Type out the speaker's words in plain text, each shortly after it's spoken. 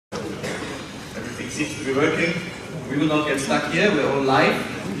seems to be working. We will not get stuck here, we're all live.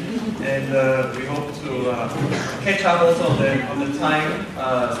 And we hope to catch up also on the time,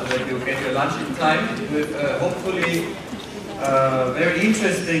 so that you'll get your lunch in time, with hopefully a very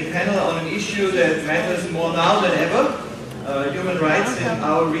interesting panel on an issue that matters more now than ever, human rights in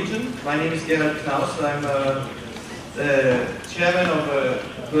our region. My name is Gerald Knaus. I'm the chairman of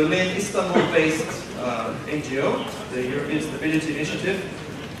a Berlin, Istanbul-based NGO, the European Stability Initiative.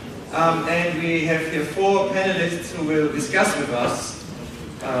 And we have here 4 panelists who will discuss with us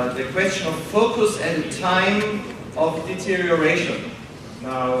the question of focus at a time of deterioration.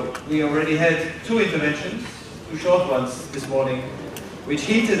 Now, we already had 2 interventions, 2 short ones this morning, which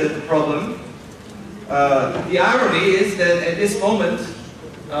hinted at the problem. The irony is that at this moment,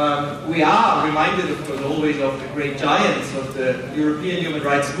 we are reminded, of course, always of the great giants of the European human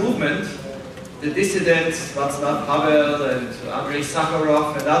rights movement, the dissidents, Václav Havel and Andrei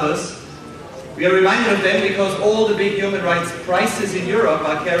Sakharov and others. We are reminded of them because all the big human rights prizes in Europe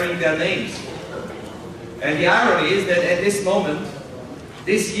are carrying their names. And the irony is that at this moment,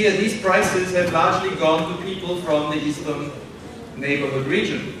 this year, these prizes have largely gone to people from the Eastern neighborhood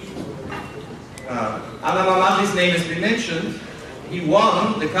region. Anna Mammadli's name has been mentioned. He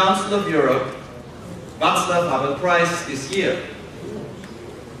won the Council of Europe Václav Havel Prize this year.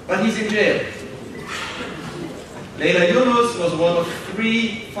 But he's in jail. Leyla Yunus was one of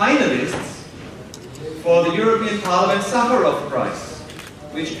 3 finalists for the European Parliament Sakharov Prize,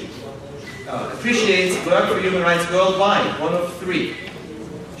 which appreciates work for human rights worldwide, one of 3.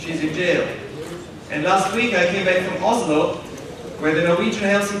 She's in jail. And last week I came back from Oslo, where the Norwegian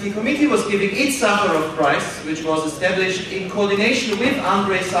Helsinki Committee was giving its Sakharov Prize, which was established in coordination with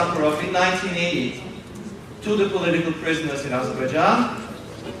Andrei Sakharov in 1980, to the political prisoners in Azerbaijan.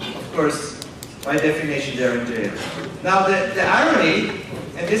 Of course, by definition, they're in jail. Now, the irony,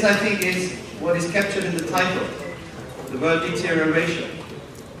 and this I think is what is captured in the title, the word deterioration.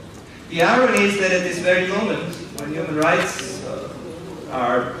 The irony is that at this very moment, when human rights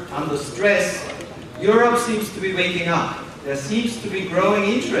are under stress, Europe seems to be waking up. There seems to be growing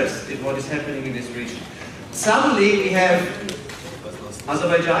interest in what is happening in this region. Suddenly, we have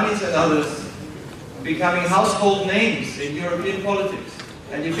Azerbaijanis and others becoming household names in European politics.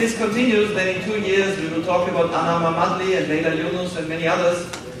 And if this continues, then in 2 years we will talk about Anna Mammadli and Leyla Yunus and many others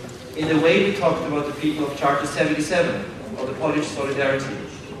in the way we talked about the people of Charter 77 or the Polish Solidarity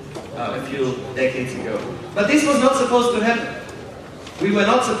a few decades ago. But this was not supposed to happen. We were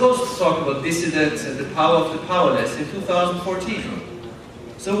not supposed to talk about dissidents and the power of the powerless in 2014.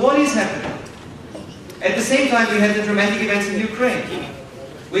 So what is happening? At the same time, we had the dramatic events in Ukraine,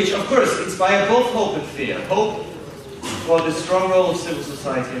 which of course inspire both hope and fear. Hope for the strong role of civil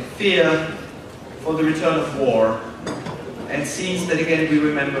society, and fear for the return of war, and scenes that again we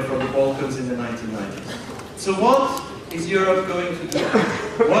remember from the Balkans in the 1990s. So what is Europe going to do?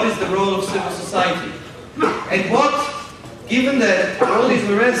 What is the role of civil society? And what, given that all these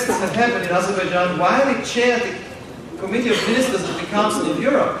arrests have happened in Azerbaijan while it chaired the Committee of Ministers of the Council of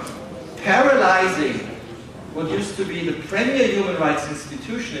Europe, paralyzing what used to be the premier human rights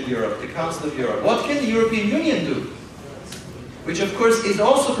institution in Europe, the Council of Europe, what can the European Union do? Which of course is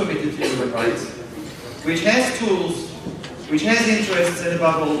also committed to human rights, which has tools, which has interests, and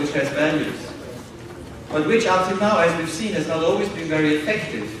above all, which has values. But which until now, as we've seen, has not always been very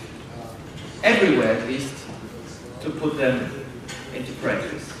effective, everywhere at least, to put them into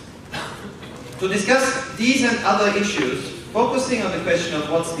practice. To discuss these and other issues, focusing on the question of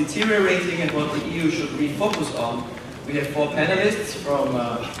what's deteriorating and what the EU should refocus on, we have 4 panelists from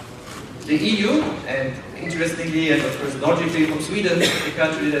the EU, and interestingly and of course logically from Sweden, a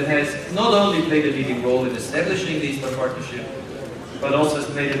country that has not only played a leading role in establishing the Eastern Partnership, but also has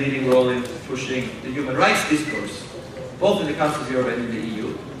played a leading role in pushing the human rights discourse, both in the Council of Europe and in the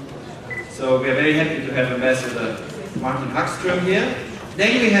EU. So we are very happy to have Ambassador Martin Hagström here.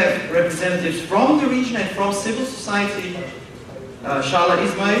 Then we have representatives from the region and from civil society, Shahla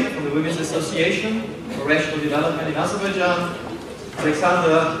Ismayil from the Women's Association for Rational Development in Azerbaijan,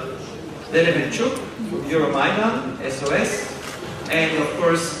 Oleksandra Delemenchuk from EuroMaidan, SOS, and of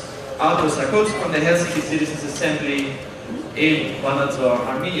course Artur from the Helsinki Citizens Assembly in Vanadzor,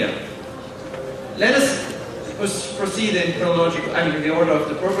 Armenia. Let us proceed in chronological, in the order of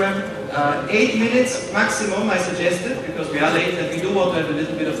the program. 8 minutes maximum, I suggested, because we are late and we do want to have a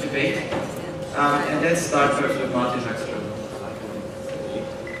little bit of debate. And let's start first with Martin Hagström.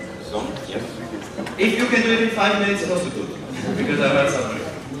 Yes. If you can do it in 5 minutes, it's also good, because I heard something.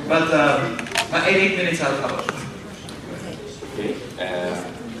 But 8 minutes I'll cover. Okay,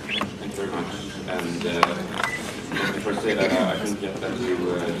 thank you very much. And let me first say that I think that you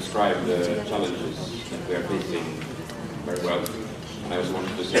described the challenges that we are facing very well. And I also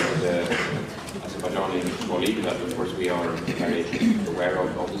wanted to say to the Azerbaijani colleague that of course we are very aware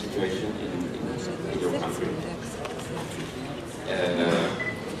of the situation in your country.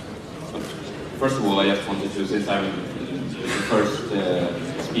 First of all, I just wanted to, since I'm the first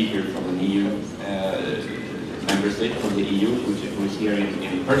speaker from an EU member state from the EU, who is here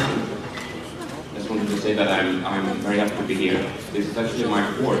in person, I just wanted to say that I'm very happy to be here. This is actually my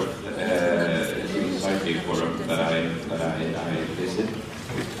fourth civil society forum that I visit,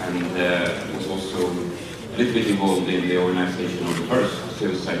 and was also a little bit involved in the organization of the first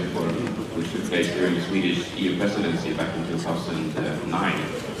civil society forum, which took place during the Swedish EU presidency back in 2009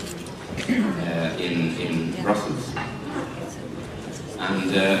 in Brussels.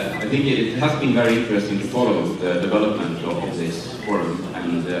 And I think it has been very interesting to follow the development of this forum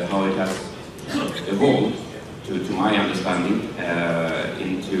and how it has evolved, to my understanding,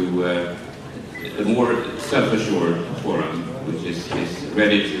 into a more self-assured forum, which is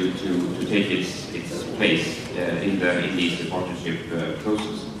ready to take its place in the Eastern Partnership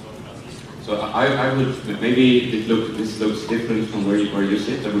process. So I would, maybe this looks different from where you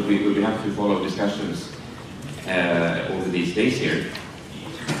sit. I would be happy to follow discussions over these days here.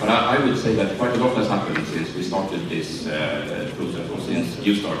 But I would say that quite a lot has happened since we started this process, or since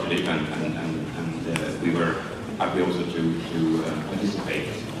you started it, and we were happy also to participate,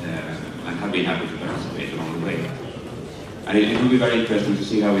 and have been happy to participate along the way. And it will be very interesting to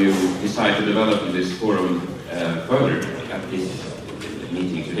see how you decide to develop this forum further at this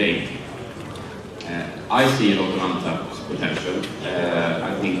meeting today. I see a lot of untapped potential.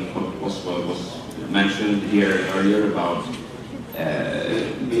 I think what was mentioned here earlier about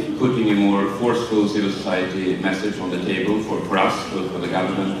putting a more forceful civil society message on the table for us, for the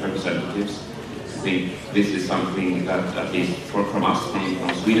government representatives. I think this is something that, at least from us,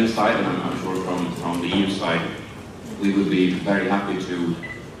 from Sweden's side, and I'm sure from the EU side, we would be very happy to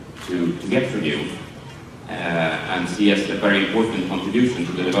get from you. And see as a very important contribution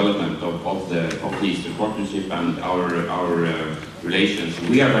to the development of the Eastern Partnership and our relations.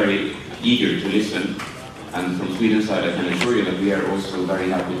 We are very eager to listen, and from Sweden's side I can assure you that we are also very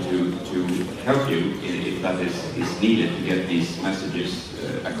happy to help you if that is needed to get these messages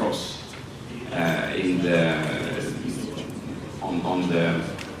across on the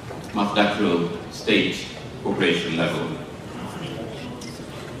multilateral state cooperation level.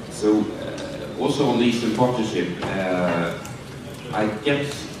 So. Also on the Eastern Partnership, I get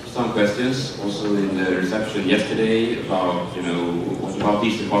some questions also in the reception yesterday about, what about the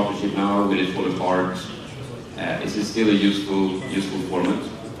Eastern Partnership now? Will it fall apart? Is it still a useful format?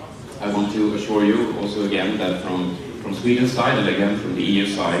 I want to assure you also again that from Sweden's side and again from the EU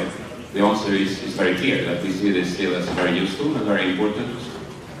side, the answer is very clear, that we see this still as a very useful and very important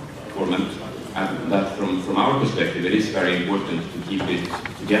format. And that from our perspective, it is very important to keep it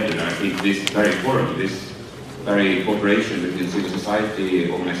together. I think this very forum, this very cooperation between civil society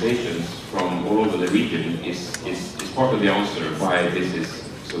organizations from all over the region is part of the answer why this is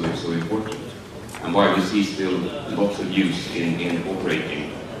so important, and why we see still lots of use in cooperating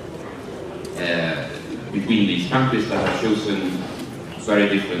between these countries that have chosen very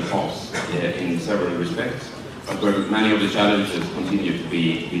different paths in several respects, but where many of the challenges continue to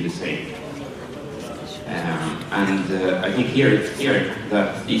be the same. I think here it's clear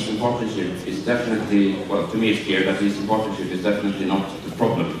that the Eastern Partnership is definitely, well, to me it's clear that the Eastern Partnership is definitely not the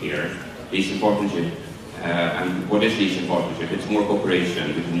problem here. The Eastern Partnership, and what is the Eastern Partnership? It's more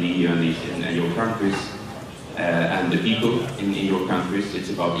cooperation between the EU and your countries, and the people in your countries. It's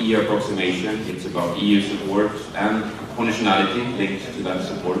about EU approximation, it's about EU support, and conditionality linked to that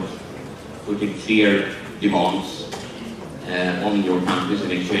support, putting clear demands on your countries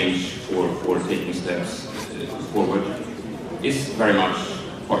in exchange for taking steps forward is very much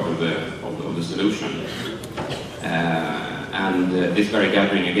part of the solution. And this very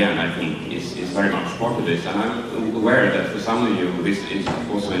gathering again, I think, is very much part of this. And I'm aware that for some of you, this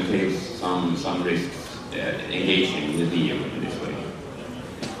also entails some risks engaging with the EU in this way.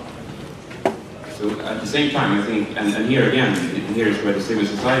 So at the same time, I think, and here again, here is where the civil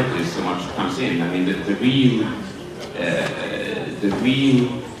society so much comes in. I mean, the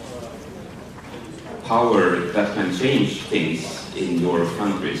real power that can change things in your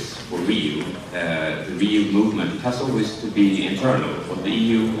countries for real, the real movement, it has always to be internal. What the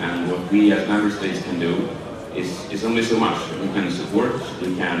EU and what we as member states can do is only so much. We can support,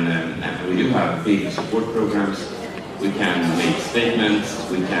 we can, and we do have big support programs, we can make statements,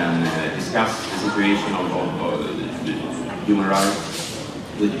 we can discuss the situation of human rights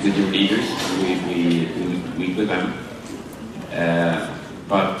with your leaders, we meet with them.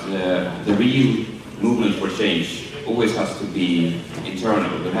 But the real movement for change always has to be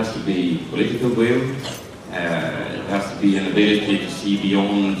internal. There has to be political will. There has to be an ability to see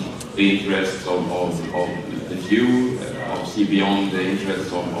beyond the interests of the few, see beyond the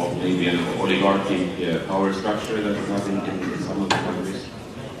interests of maybe an oligarchic power structure that we have in some of the countries.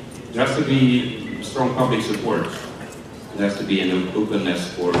 There has to be strong public support. There has to be an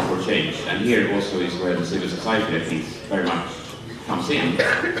openness for change. And here also is where the civil society, I think, very much comes in.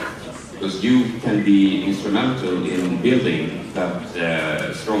 Because you can be instrumental in building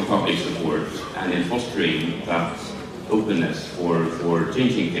that strong public support and in fostering that openness for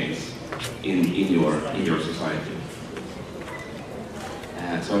changing things in your society.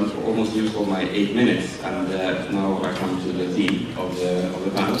 So I've almost used all my 8 minutes, and now I come to the theme of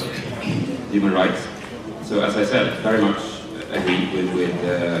the panel, human rights. So as I said, very much agree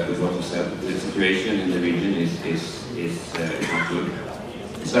with what you said. The situation in the region is not good.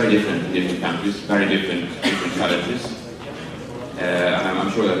 It's very different in different countries, very different challenges. And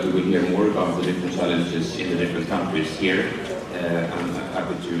I'm sure that we will hear more about the different challenges in the different countries here. I'm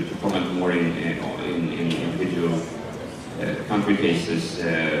happy to comment more in individual country cases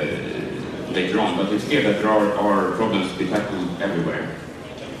later on, but it's clear that there are problems to be tackled everywhere.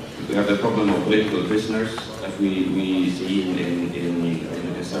 We have the problem of political prisoners that we see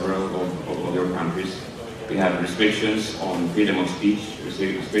in several of your countries. We have restrictions on freedom of speech,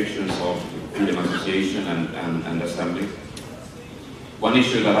 restrictions of freedom of association and assembly. One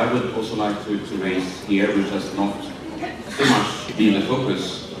issue that I would also like to raise here, which has not so much been the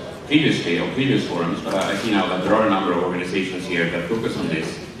focus previously or previous forums, but I see now that there are a number of organizations here that focus on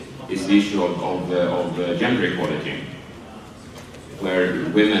this, is the issue of gender equality, where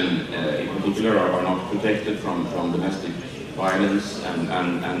women in particular are not protected from domestic violence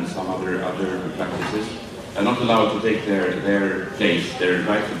and some other practices. They're not allowed to take their place, their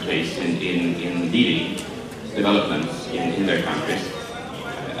rightful place in leading developments in their countries.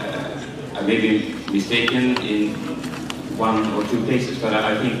 I may be mistaken in one or two cases, but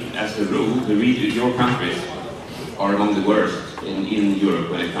I think as a rule, your countries are among the worst in Europe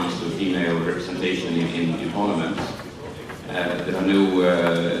when it comes to female representation in parliament. There are no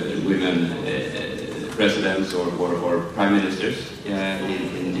women presidents or prime ministers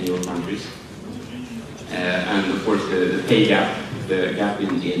in your countries. And of course the pay gap, the gap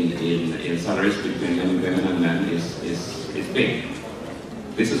in salaries between women and men is big.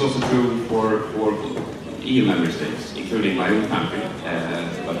 This is also true for EU member states, including my own country,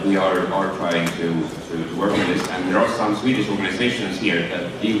 but we are trying to work on this, and there are some Swedish organizations here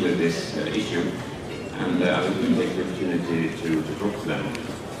that deal with this issue, and I will take the opportunity to talk to them.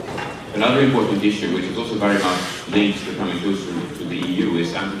 Another important issue, which is also very much linked to coming closer to the EU,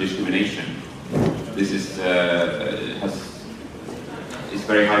 is anti-discrimination. This is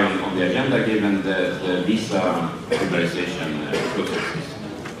very high on the agenda given the visa liberalization processes.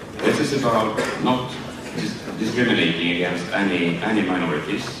 This is about not discriminating against any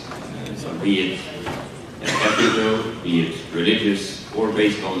minorities, so be it ethnical, be it religious, or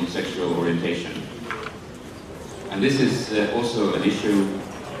based on sexual orientation. And this is also an issue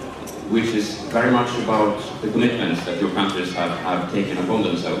which is very much about the commitments that your countries have taken upon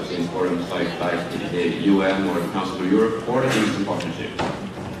themselves in forums like the UN or the Council of Europe or the Eastern Partnership.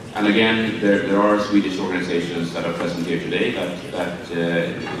 And again, there are Swedish organizations that are present here today that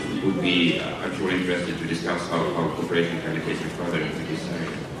would be, I'm sure, interested to discuss how cooperation can be taken further into this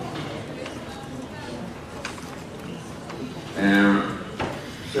area.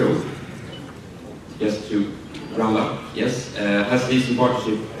 So, just to round up, yes, has the Eastern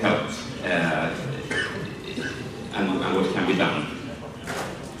Partnership helped? And what can be done?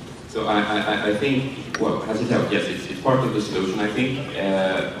 So I think, well, has it helped? Yes, it's part of the solution. I think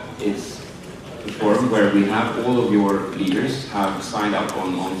it's a forum where we have all of your leaders have signed up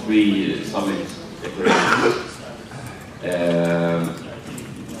on 3 summit declarations,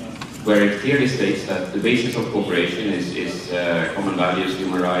 where it clearly states that the basis of cooperation is common values,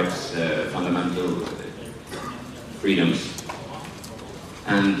 human rights, fundamental freedoms.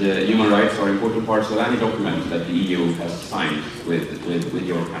 And human rights are important parts of any document that the EU has signed with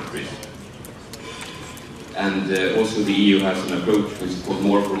your countries. And also the EU has an approach which is called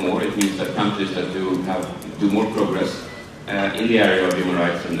more for more. It means that countries that do more progress in the area of human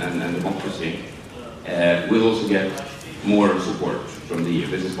rights and democracy will also get more support from the EU.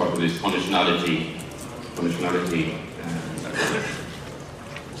 This is part of this conditionality.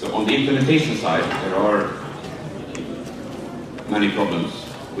 So on the implementation side, there are many problems.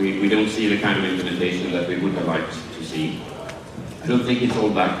 We don't see the kind of implementation that we would have liked to see. I don't think it's all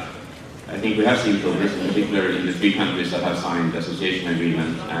black. I think we have seen progress, in particular in the 3 countries that have signed association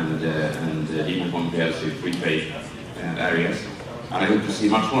agreement and deep and comprehensive free trade areas. And I hope to see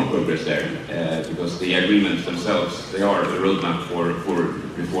much more progress there, because the agreements themselves, they are a roadmap for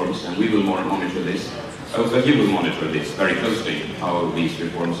reforms, and we will monitor this. I hope that you will monitor this very closely, how these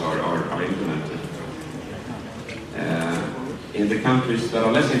reforms are implemented. In the countries that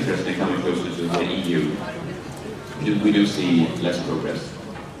are less interested in coming closer to the EU, we do see less progress.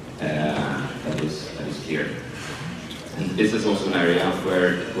 That is clear. And this is also an area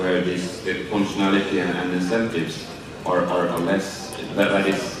where the functionality and incentives are less, that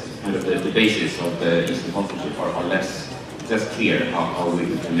is kind of the basis of the Eastern Partnership are less clear how we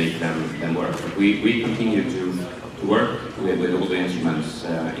can make them work. But we continue to work with all the instruments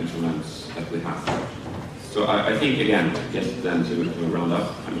that we have. So I think, again, just then to round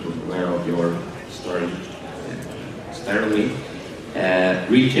up, I'm aware of your staring at me.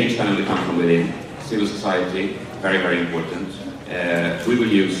 Real change can only come from within. Civil society, very, very important. We will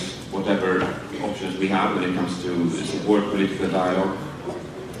use whatever options we have when it comes to support political dialogue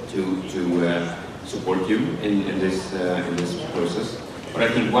to support you in this process. But I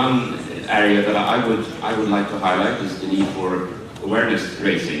think one area that I would like to highlight is the need for awareness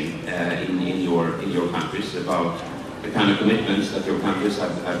raising in your countries about the kind of commitments that your countries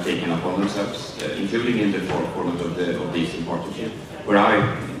have taken upon themselves, including in the format of the Eastern Partnership, where I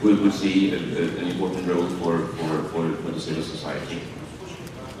would see an important role for the civil society.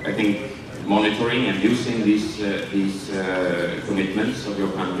 I think monitoring and using these commitments of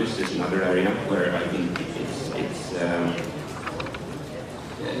your countries is another area where I think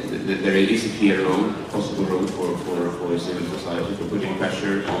there is a clear role, possible role for civil society for putting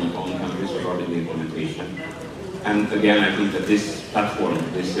pressure on countries regarding the implementation. And again, I think that this platform,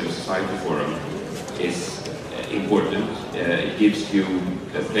 this civil society forum, is important. It gives you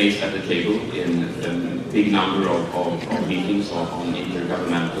a place at the table in a big number of meetings on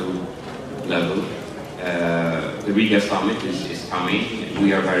intergovernmental level. The Riga summit is coming.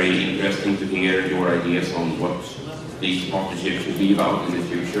 We are very interested to hear your ideas on what these partnerships should be about in the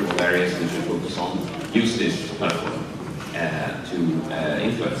future, what areas we should focus on. Use this platform to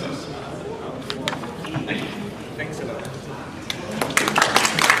influence us. Thank you. Thanks a lot.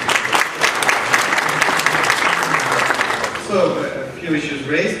 So, a few issues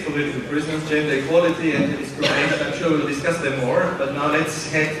raised: political prisoners, gender equality, and discrimination. I'm sure we'll discuss them more, but now let's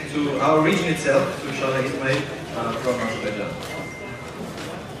head to our region itself, to Shahla Ismayil from Azerbaijan.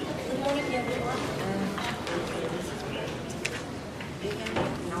 Good morning, everyone.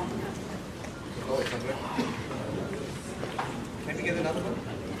 Can we get another one?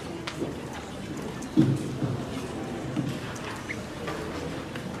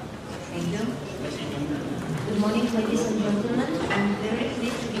 Thank you. Good morning, ladies and gentlemen. I'm very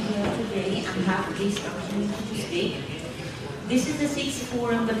pleased to be here today and have this opportunity to speak. This is the 6th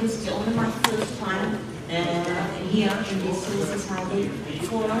forum, but this is only my first time here in this civil society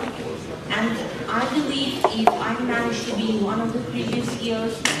forum. And I believe if I managed to be in one of the previous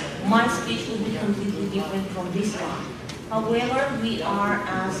years, my speech would be completely different from this one. However, we are,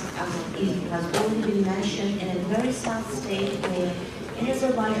 as it has already been mentioned, in a very sad state where in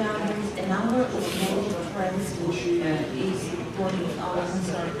Azerbaijan there is a number of negative trends which is according to our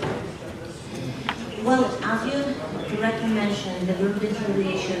concern. Well, as you correctly mentioned, the word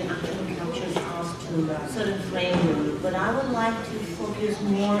deterioration actually captures us to a certain framework, but I would like to focus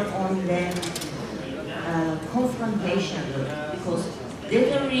more on the confrontation, because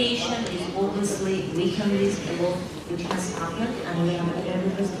deterioration is obviously, we can list a lot which has happened and we have already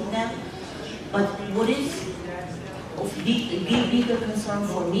listed them, but what is of bigger concern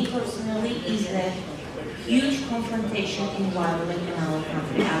for me personally is the huge confrontation environment in our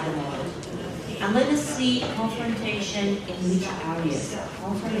country at the moment. And let us see confrontation in which areas.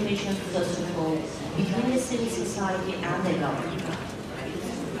 Confrontation, first of all, between the civil society and the government.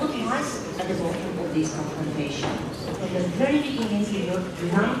 What lies at the bottom of this confrontation? From the very beginning, we were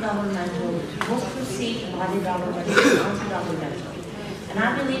non-governmental, was perceived by the government as anti-governmental. And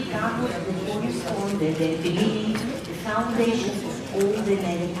I believe that was the cornerstone, the beginning, the foundation of all the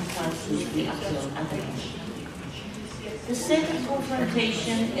negative sides which we observe at the moment. The second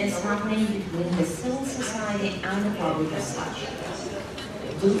confrontation is happening between the civil society and the public as such.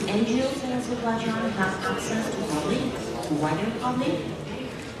 Do NGOs in Azerbaijan have access to public, to wider public?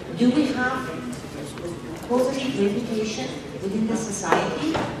 Do we have positive reputation within the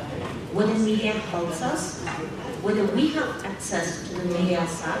society? Whether media helps us? Whether we have access to the media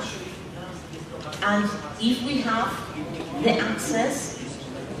as such? And if we have the access,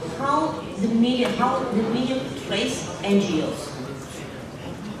 how the media portrays NGOs.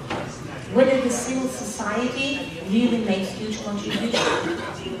 whether the civil society really makes huge contributions.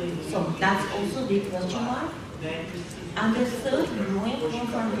 So that's also a big question mark. And the third growing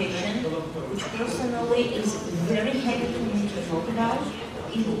confrontation, which personally is very heavy for me to talk about,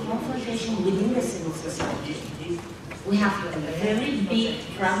 is the confrontation within the civil society. We have a very big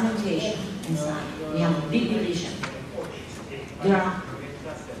fragmentation inside. We have a big division. There are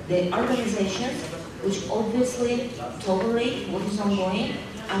the organizations which obviously tolerate what is ongoing,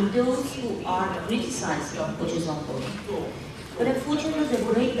 and those who are criticizing what is ongoing. But unfortunately, the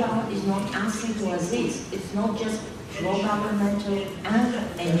breakdown is not as simple as this. It's not just pro-governmental and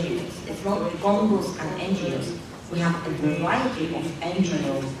NGOs. It's not Congos and NGOs. We have a variety of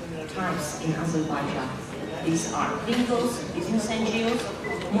NGO types in Azerbaijan. These are Pingos, business NGOs,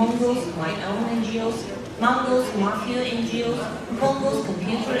 Mongols, my own NGOs, Mongols, mafia NGOs, Congos,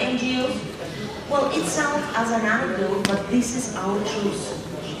 computer NGOs. Well, it sounds as an anecdote, but this is our truth.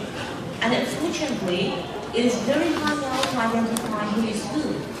 And unfortunately, it is very hard now to identify who is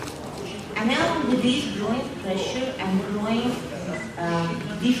who. And now with this growing pressure and growing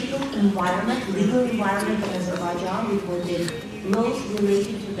difficult environment, legal environment in Azerbaijan, because the laws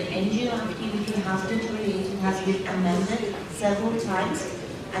related to the NGO activity has deteriorated, has been amended several times,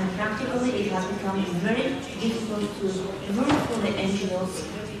 and practically it has become very difficult to work for the NGOs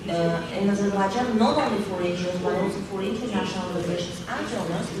in Azerbaijan, not only for NGOs but also for international organizations and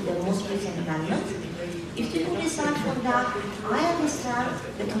donors with the most recent amendment. If you put aside from that, I understand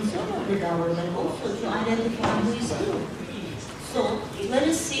the concern of the government also to identify who is who. So let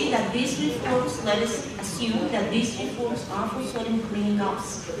us see that these reforms, let us assume that these reforms are for certain cleaning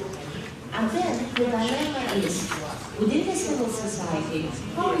ups. And then the dilemma is, within the civil society,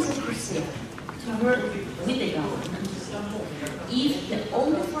 how is it perceived to work with the government? If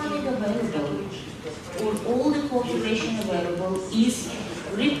all the funding available or all the cooperation available is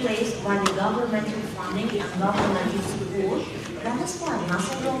replaced by the governmental funding and governmental support, that is fine,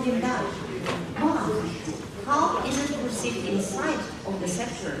 nothing wrong in that. But how is it perceived inside of the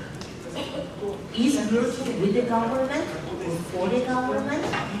sector? Is working with the government or for the government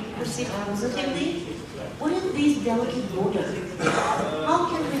perceived positively? What is this delicate border? How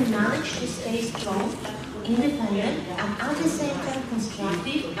can we manage to stay strong, independent, and at the same time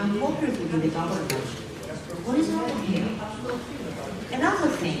constructive and cooperative with the government? What is wrong here? Another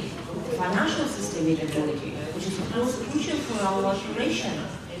thing, financial sustainability, which is of course crucial for our operation.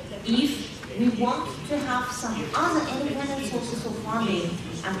 If we want to have some other independent sources of funding,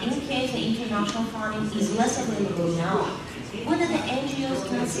 and in case the international funding is less available now, whether the NGOs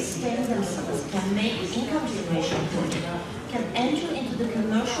can sustain themselves, can make income generation for it, can enter into the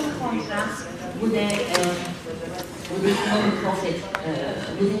commercial contracts with this non-profit,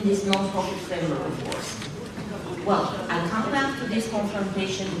 within this non-profit framework, of course. Well, I come back to this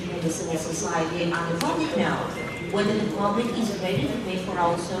confrontation between the civil society and the public now. Whether the public is ready to pay for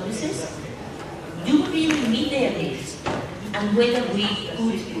our services, do we really meet their needs, and whether we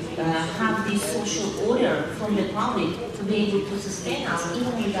could have this social order from the public to be able to sustain us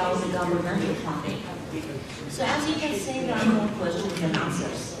even without the governmental funding. So as you can see, there are more questions than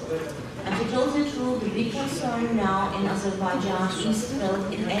answers. And to tell the truth, the big concern now in Azerbaijan is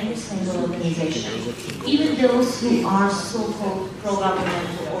felt in every single organization. Even those who are so-called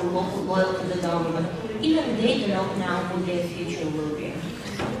pro-governmental or loyal to the government, even they do not know what their future will be.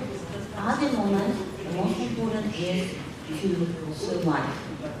 At the moment, the most important is to survive.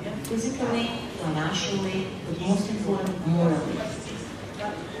 Physically, financially, but most important, morally.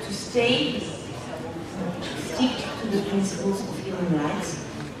 To stick to the principles of human rights,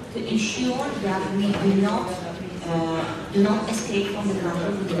 to ensure that we do not escape from the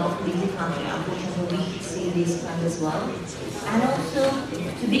country, we do not leave the country. Unfortunately, we see this trend as well. And also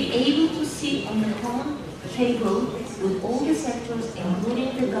to be able to sit on the common table with all the sectors,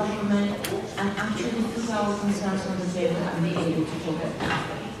 including the government, and actually put our concerns on the table and be able to talk about them.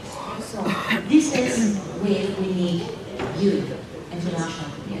 So this is where we need you,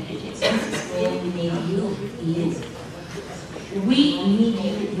 international community. This is where we need you. We need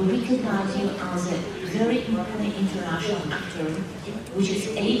you, we recognize you as a very important international actor, which is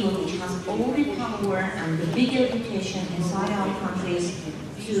able, which has all the power and the big reputation inside our countries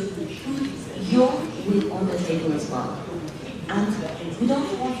to put your will on the table as well. And we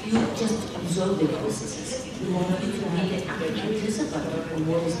don't want you just to observe the processes. We want you to be the active participant of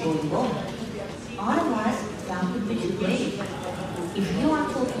what is going on. Otherwise, that would be too late. If you are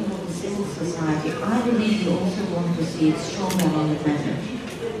talking about the civil society, I believe you also want to see it strong and independent.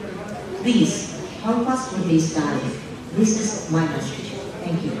 Please, help us with this dialogue. This is my message.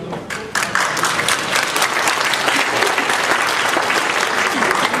 Thank you.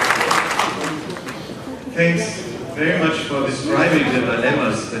 Thanks very much for describing the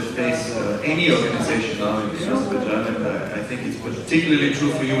dilemmas that face any organization now in Azerbaijan, and I think it's particularly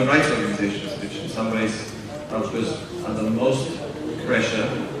true for human rights organizations, which in some ways are of course under the most pressure.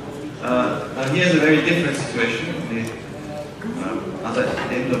 Now here's a very different situation. The other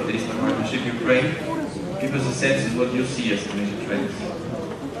end of the Eastern Partnership, Ukraine. Give us a sense of what you see as the major trends.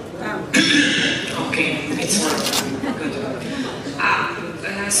 Okay, it's good.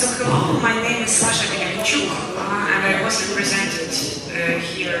 So hello, my name is Delemenchuk, and I was represented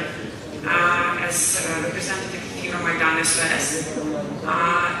here as representative of EuroMaidan SOS.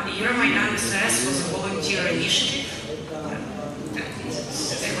 EuroMaidan SOS was a volunteer initiative.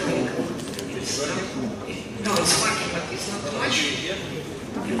 No, it's working, but it's not too much.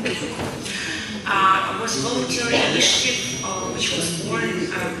 It was a voluntary initiative which was born,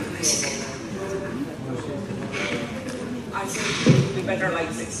 I think it would be better like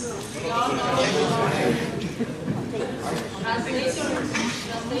this.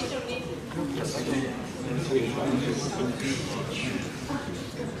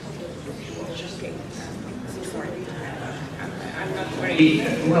 I'm not very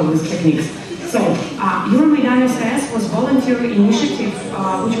well with techniques. So, EuroMaidan SS was a voluntary initiative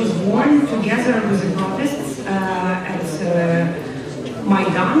which was born together with the protests at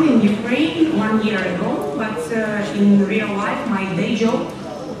Maidan in Ukraine 1 year ago, but in real life my day job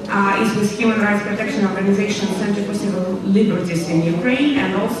is with Human Rights Protection Organization Center for Civil Liberties in Ukraine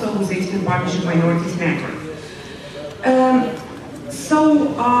and also with the Eastern Partnership Minorities Network.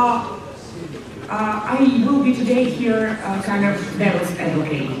 I will be today here kind of devil's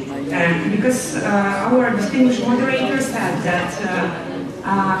advocate because our distinguished moderator said that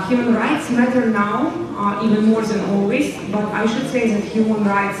human rights matter now even more than always, but I should say that human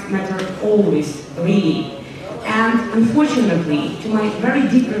rights matter always, really. And unfortunately, to my very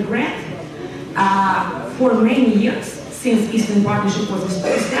deep regret, for many years since Eastern Partnership was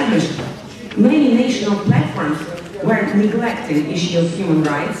established, many national platforms were neglecting the issue of human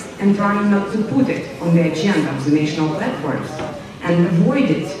rights and trying not to put it on the agenda of the national platforms and avoid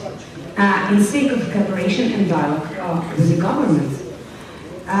it in sake of cooperation and dialogue with the governments.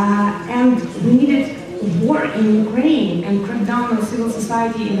 And we needed war in Ukraine and crack down on civil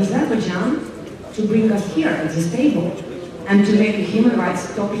society in Azerbaijan to bring us here at this table and to make a human rights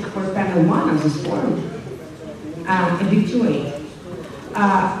topic for panel 1 of this forum. A bit too late.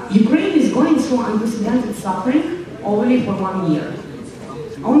 Ukraine is going through unprecedented suffering already for 1 year.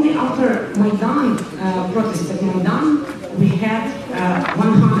 Only after Maidan, protests at Maidan, we had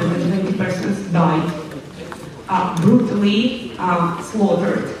 120 persons died, brutally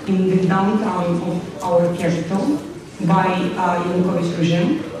slaughtered in the downtown of our capital by Yanukovych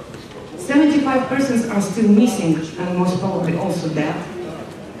regime. 75 persons are still missing and most probably also dead,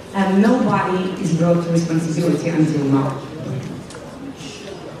 and nobody is brought to responsibility until now.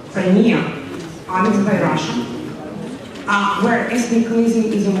 Crimea, annexed by Russia, where ethnic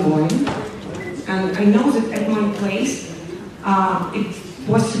cleansing is ongoing, and I know that at my place it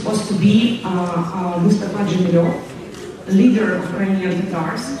was supposed to be Mustafa Jamilov, leader of Crimean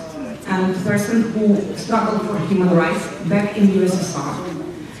Tatars, and person who struggled for human rights back in USSR,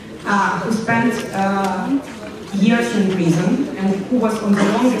 who spent years in prison and who was on the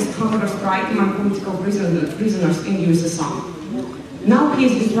longest hunger strike among political prisoners in USSR. Now he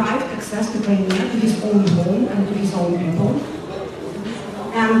is deprived access to Crimea, to his own home and to his own people.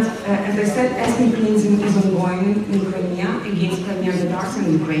 And as I said, ethnic cleansing is ongoing in Crimea against Crimean Tatars and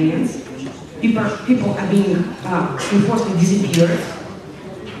Ukrainians. People are being enforcedly disappeared,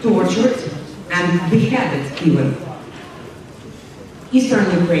 tortured, and beheaded even. Eastern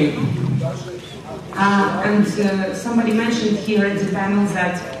Ukraine. And somebody mentioned here at the panel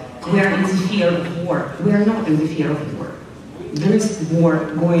that we are in the fear of war. We are not in the fear of war. There is war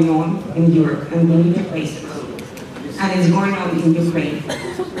going on in Europe, and we need to face it. And it's going on in Ukraine.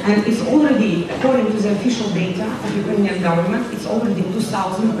 And it's already, according to the official data of the Ukrainian government, it's already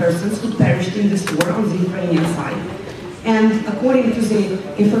 2,000 persons who perished in this war on the Ukrainian side. And according to the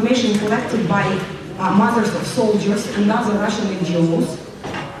information collected by mothers of soldiers and other Russian NGOs,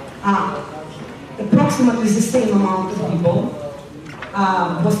 approximately the same amount of people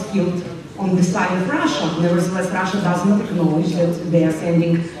was killed on the side of Russia. Nevertheless, Russia does not acknowledge that they are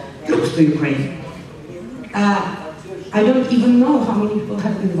sending troops to Ukraine. I don't even know how many people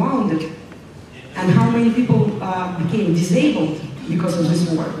have been wounded and how many people became disabled because of this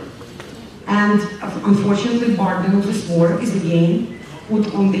war. And unfortunately, the burden of this war is again put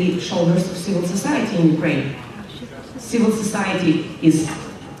on the shoulders of civil society in Ukraine. Civil society is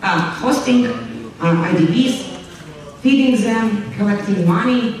hosting IDPs, feeding them, collecting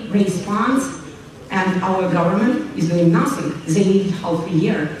money, raise funds, And our government is doing nothing. They need half a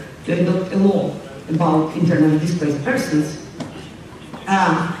year to adopt a law about internally displaced persons.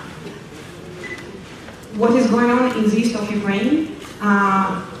 What is going on in the east of Ukraine?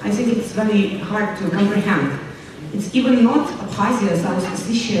 I think it's very hard to comprehend. It's even not Abkhazia, South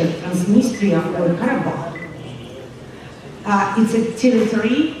Ossetia, Transnistria, or Karabakh. It's a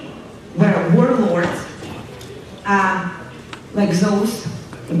territory where warlords, like those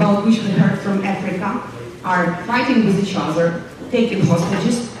about which we heard from Africa, are fighting with each other, taking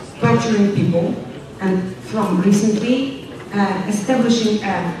hostages, torturing people, and from recently establishing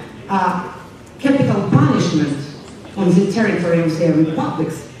a capital punishment on the territory of their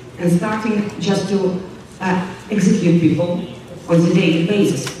republics and starting just to execute people on the daily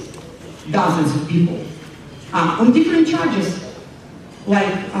basis, dozens of people, on different charges,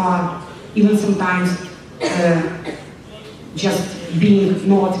 like even sometimes just being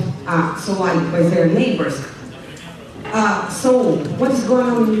not so liked by their neighbors. So what is going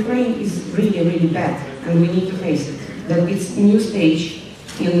on in Ukraine is really, really bad, and we need to face it. That it's a new stage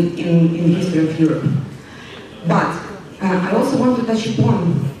in the history of Europe. But I also want to touch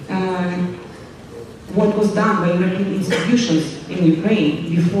upon what was done by European institutions in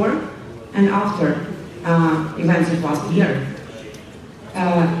Ukraine before and after events of last year.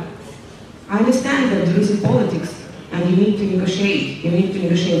 I understand that there is a politics, and you need to negotiate. You need to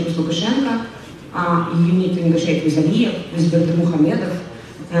negotiate with Lukashenko, you need to negotiate with Aliyev, with Berdimuhamedov,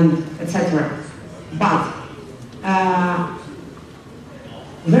 and etc. But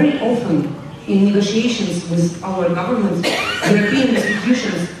very often in negotiations with our governments, European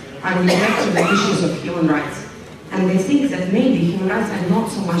institutions are neglecting the issues of human rights. And they think that maybe human rights are not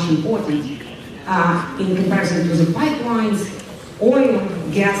so much important in comparison to the pipelines, oil,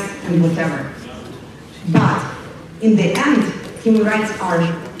 gas, and whatever. But in the end, human rights are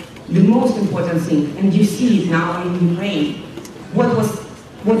the most important thing, and you see it now in Ukraine.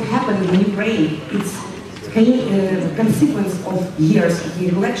 What happened in Ukraine, it's a consequence of years of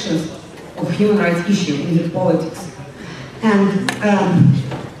neglections of human rights issue in the politics. And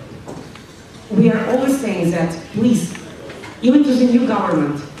we are always saying that, please, even to the new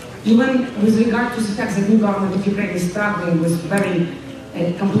government, even with regard to the fact that the new government of Ukraine is struggling with very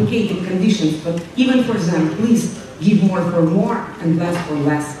complicated conditions, but even for them, please give more for more and less for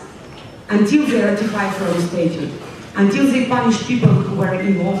less. Until they ratify Rome Statute, until they punish people who were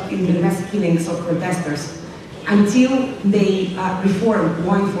involved in the mass killings of protesters, until they reform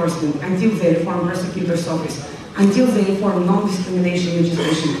law enforcement, until they reform prosecutor's office, until they reform non-discrimination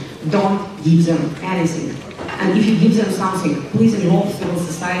legislation, don't give them anything. And if you give them something, please involve civil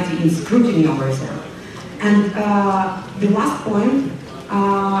society in scrutiny over them. And the last point,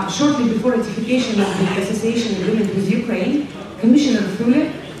 shortly before ratification of the association agreement with Ukraine, Commissioner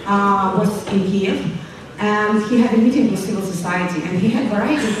Füle was in Kiev, and he had a meeting with civil society, and he had a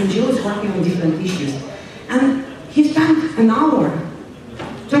variety of NGOs working on different issues. And he spent an hour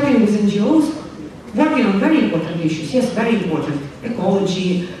talking with NGOs, working on very important issues, yes, very important,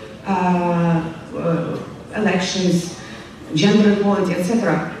 ecology, elections, gender equality,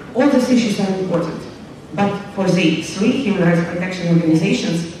 etc. All these issues are important. But for the three human rights protection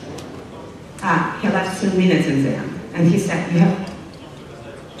organizations, he left 3 minutes in the end. And he said, you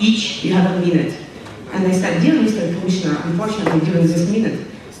have a minute. And I said, dear Mr. Commissioner, unfortunately during this minute,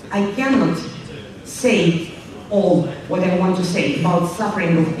 I cannot say all what I want to say about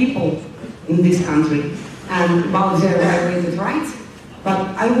suffering of people in this country and about their violated rights, but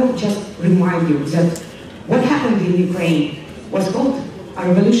I will just remind you that what happened in Ukraine was called a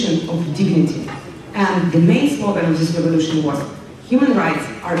revolution of dignity. And the main slogan of this revolution was, human rights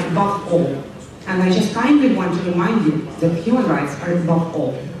are above all. And I just kindly want to remind you that human rights are above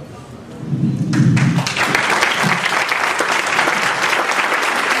all.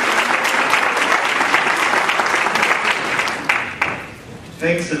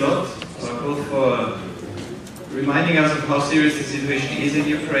 Thanks a lot, both for reminding us of how serious the situation is in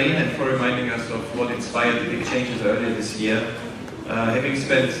Ukraine and for reminding us of what inspired the big changes earlier this year. Having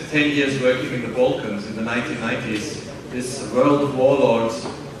spent 10 years working in the Balkans in the 1990s, this world of warlords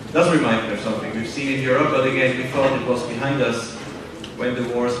does remind me of something we've seen in Europe, but again, we thought it was behind us when the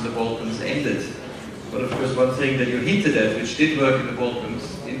wars in the Balkans ended. But of course, one thing that you hinted at, which did work in the Balkans,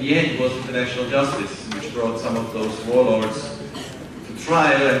 in the end was international justice, which brought some of those warlords to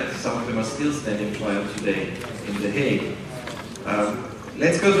trial, and some of them are still standing trial today in The Hague.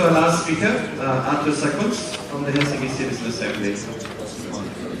 Let's go to our last speaker, Artur Sakunts from the Helsinki Citizen Assembly.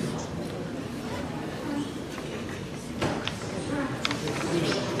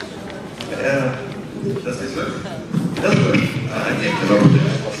 Does this work? It does work.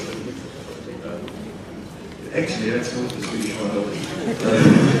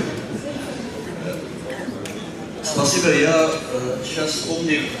 Спасибо. Я сейчас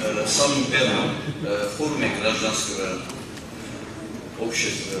вспомнил самым первым форуме гражданского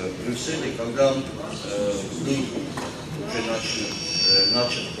общества в Брюсселе, когда был уже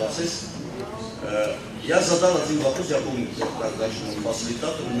начат процесс. Я задал один вопрос, я помню, тогдашнему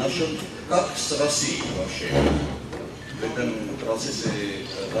фасилитатору, насчет как с Россией вообще в этом процессе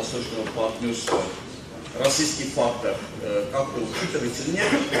восточного партнерства российский фактор как-то учитывается или нет.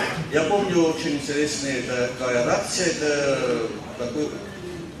 Я помню очень интересная такая реакция, это такое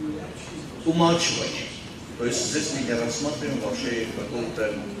умалчивание. То есть здесь мы не рассматриваем вообще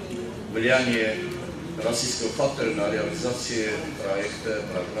какого-то влияния российского фактора на реализацию проекта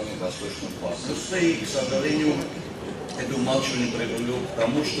программы Восточного партнерства. И, к сожалению, это умалчивание привело к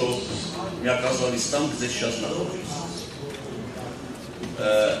тому, что мы оказались там, где сейчас находимся.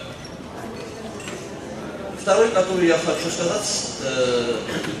 Второй, который я хочу сказать,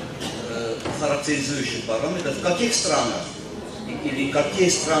 характеризующий параметр, в каких странах или какие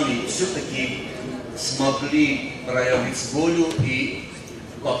страны все-таки смогли проявить волю и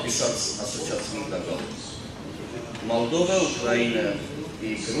подписать ассоциационный договор. Молдова, Украина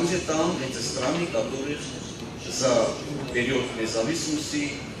и Грузия, там эти страны, которые за период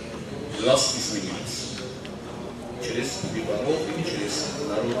независимости власть изменилась. Через выборов и через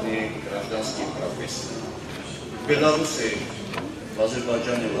народные гражданские протесты. В Беларуси, в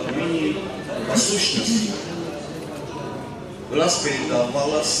Азербайджане, в Армении, по сущности, власть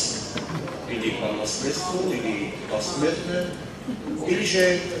передавалась или по наследству, или посмертно, или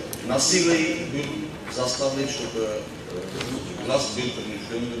же насилие был заставлен, чтобы власть был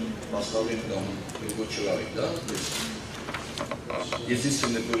принужден поставлен там другой человек. Да?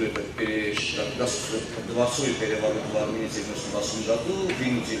 Единственное было это дворцовый переворот в Армении в 1998 году,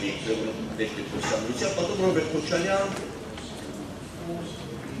 вынудили к а потом Роберт Кочанян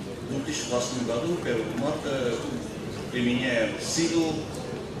в 2008 году, 1 марта, применяя силу,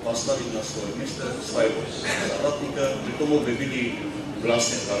 поставить на свое место своего соратника, притом оба были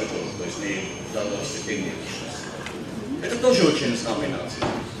властные правители, то есть не второстепенные личности. Это тоже очень знаменательно.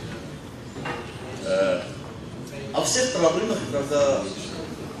 О всех проблемах, когда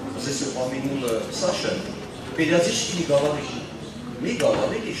здесь упомянула Саша, периодически мы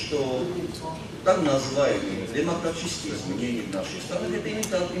говорили, что так называемые демократические изменения в нашей стране это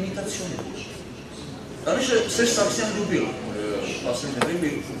имитационные. Конечно, Сэш совсем любил в последнее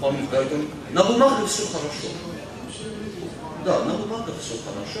время упомянуть, говорит он, на бумагах все хорошо. Да, на бумагах все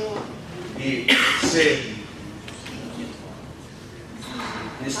хорошо, и все...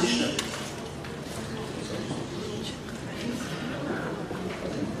 Не слышно?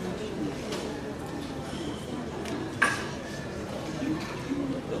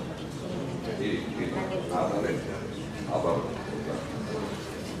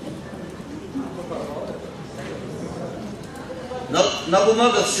 На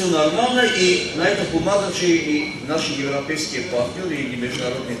бумагах все нормально, и на этих бумагах же и наши европейские партнеры и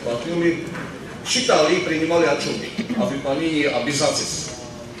международные партнеры считали и принимали отчеты о выполнении обязательств.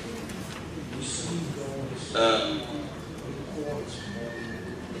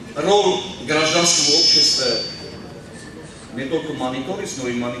 Роль гражданского общества не только мониторить, но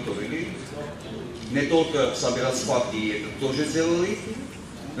и мониторили, не только собирать факты, и это тоже сделали,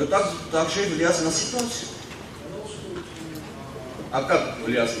 но также влиять на ситуацию. А как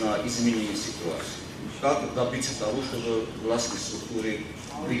влиять на изменение ситуации? Как добиться того, чтобы властные структуры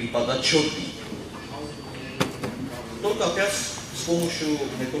были подотчетны? Только опять с помощью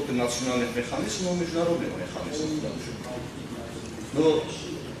не только национальных механизмов, но и международных механизмов. Но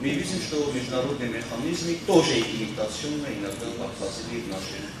мы видим, что международные механизмы тоже имитационно иногда подходили в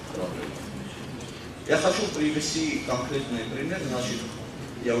наших проблемах. Я хочу привести конкретный пример. Значит,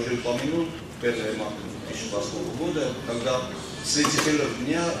 я уже упомянул 1 марта 2008 года, когда среди бела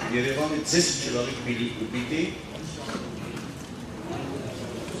дня в Ереване 10 человек были убиты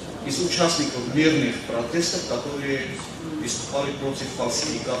из участников мирных протестов, которые выступали против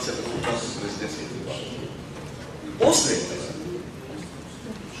фальсификации результатов президентских выборов. После этого,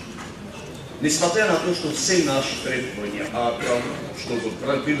 несмотря на то, что все наши требования о том, чтобы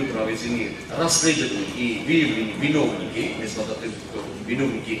были проведены расследования и выявлены виновники, несмотря на то, что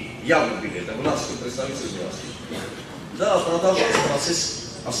виновники явно были, это власти, представители власти, да, продолжался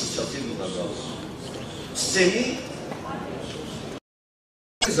процесс ассоциативного договора с теми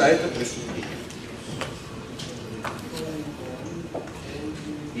за это преступление.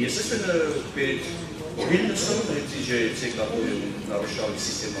 Естественно, перед Вильнюсом эти же те, которые нарушали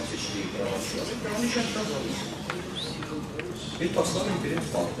систематические права человека, они же отказались. И поставили перед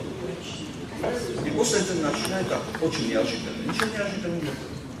фактом. И после этого начинает так, очень неожиданно. Ничего неожиданного нет.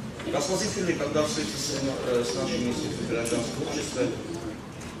 Расположители, когда встретятся с нашими институтами гражданского общества,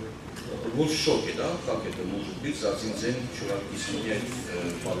 был в шоке, да, как это может быть, за один день человек изменяет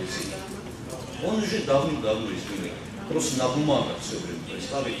полиции. Он уже давным-давно изменил. Просто на бумагах все время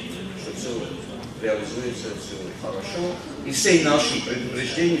представить, что все реализуется, все хорошо. И все наши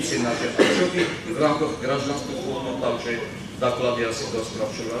предупреждения, все наши отчеты в рамках гражданского форума, также доклады о ситуации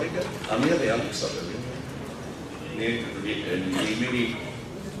прав человека, они реально, к сожалению, не имели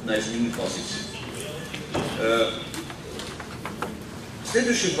на измененную позицию.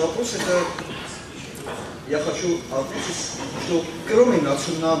 Следующий вопрос, это я хочу отметить, что кроме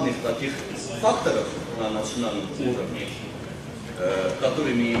национальных таких факторов на национальном уровне,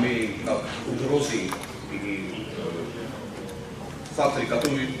 которые мы имеем как угрозы или факторы,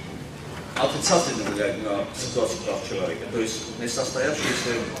 которые отрицательно влияют на ситуацию прав человека, то есть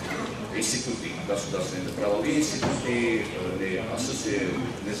несостоявшиеся институты государственные, это правовые институты, отсутствие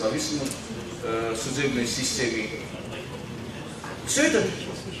независимой судебной системы. Все это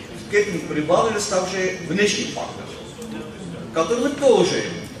к этому прибавилось также внешний фактор, который тоже,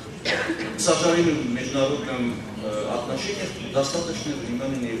 к сожалению, в международном отношениях достаточно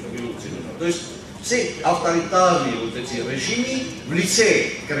внимания не был уделен. То есть все авторитарные вот эти режимы в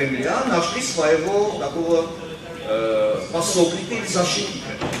лице Кремля нашли своего такого пособника или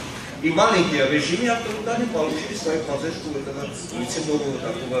защитника. И маленькие режимы авторитарные получили свою поддержку в лице нового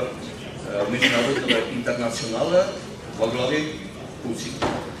такого международного интернационала во главе Путина.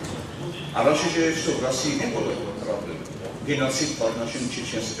 А раньше же что, в России не было проблем? Геноцид по отношению к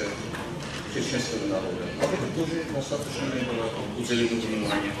чеченскому народу. А это тоже достаточно не было уделено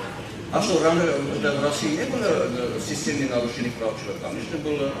внимания. А что, раньше в России не было системных нарушений прав человека? Конечно,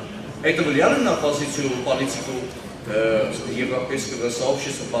 было. Это влияло на позицию политику европейского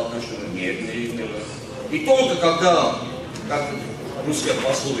сообщества по отношению к миру. И только когда, как русская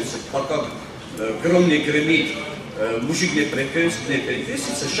пословица, пока гром не гремит, мужик не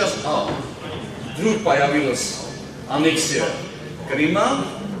перекрестится, сейчас вдруг появилась аннексия Крыма,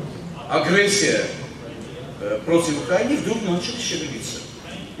 агрессия против Украины, вдруг начали шевелиться.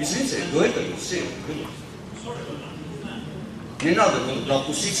 Извините, до этого все было. Не надо было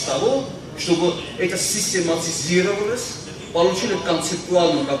допустить того, чтобы это систематизировалось, получили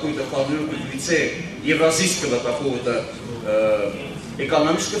концептуальную какую-то формулировку в лице Евразийского такого-то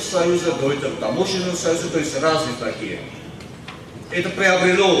экономического союза, до этого таможенного союза, то есть разные такие. Это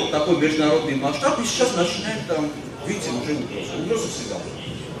приобрело такой международный масштаб, и сейчас начинает там, видите, уже угроза. Угроза всегда была.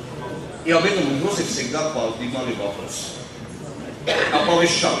 И об этом угрозе всегда поднимали вопрос.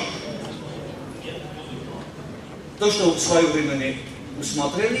 Оповещали. То, что в свое время не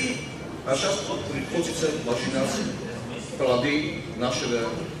усмотрели, а сейчас приходится начинать плоды нашего,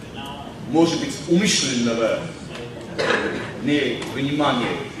 может быть, умышленного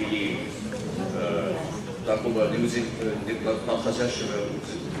невнимания или такого неподходящего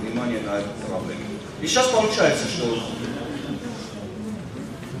внимания на эту проблему. И сейчас получается, что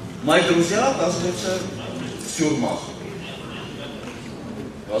мои друзья оказываются в тюрьмах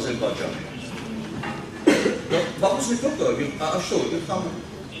в Азербайджане. Вопрос не только, а что, там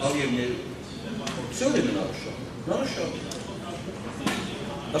Алиев мне все время нарушал? Нарушал.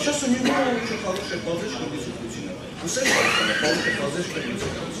 А сейчас у него очень хорошая поддержка в лице Путина. Вы знаете, хорошая поддержка в лице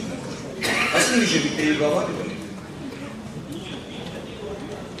Путина. А с ними же ведь переговаривали.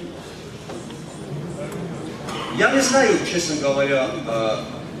 Я не знаю, честно говоря,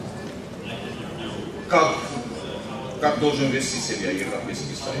 как должен вести себя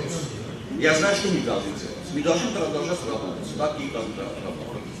Европейский Союз. Я знаю, что мы должны делать. Мы должны продолжать работать, так и как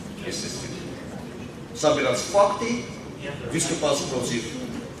работать, естественно. Собирать факты, выступать против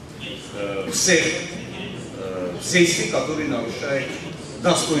всех действий, которые нарушают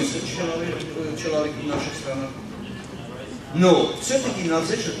достоинство человека в наших странах. Но все-таки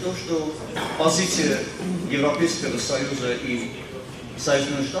надзечет то, что позиция Европейского Союза и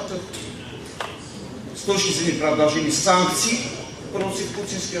Соединенных Штатов с точки зрения продолжения санкций против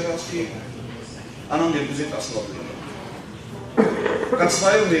путинской России, она не будет ослаблена. Как в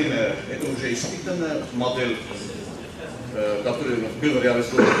свое время, это уже испытанная модель, которая была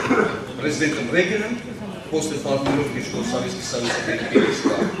реализована президентом Рейганом после формулировки, что Советский Союз это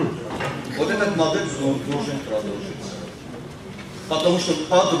перестал. Вот эта модель должен продолжиться. Потому что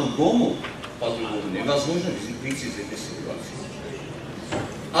по-другому невозможно выйти из этой ситуации.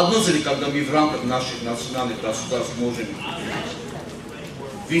 Одно дело, когда мы в рамках наших национальных государств можем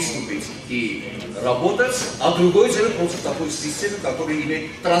выступить и работать, а другое дело против такой системы, которая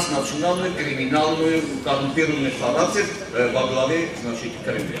имеет транснациональный, криминальный, коррумпированный характер во главе, значит,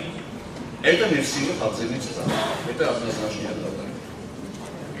 Кремля. это не в силах оценить страну. Это однозначно правда.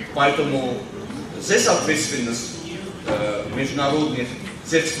 Поэтому здесь ответственность международных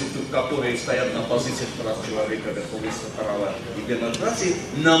тех структур, которые стоят на позициях прав человека, верховенства права и демократии,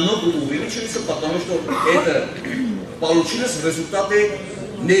 намного увеличивается, потому что это получилось в результате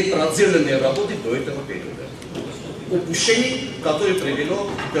непроделанной работы до этого периода. Упущений, которое привело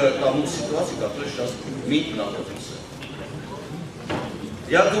к тому ситуации, в которой сейчас мы находимся.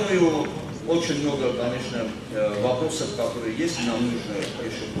 Я думаю, очень много, конечно, вопросов, которые есть, нам нужно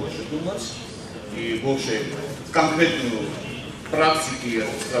еще больше думать и больше конкретную практики,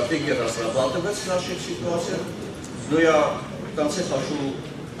 стратегии разрабатывать в наших ситуациях. Но я в конце хочу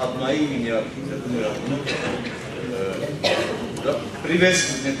от моего имени, я думаю,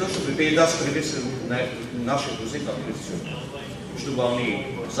 приветствовать, не то чтобы передать приветствие наших друзей, которые все, чтобы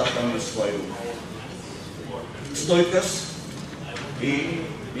они сохранили свою стойкость и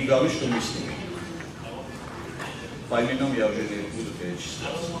говорили, что мы с ними. По именам я уже не буду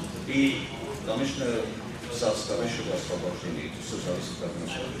перечислять. И, конечно, со скорейшего освобождения. Все зависит от нас.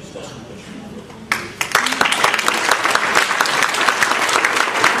 Спасибо большое.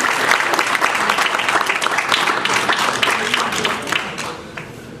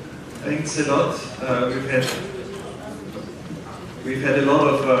 Thanks a lot. We've had a lot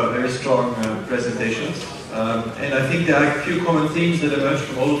of very strong presentations, and I think there are a few common themes that emerge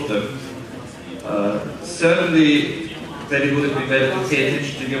from all of them. Certainly, that it would have been better to pay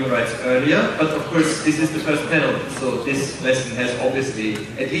attention to human rights earlier, but of course this is the first panel, so this lesson has obviously,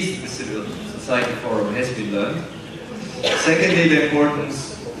 at least in the Civil Society Forum, has been learned. Secondly, the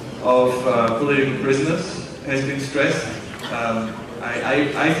importance of political prisoners has been stressed.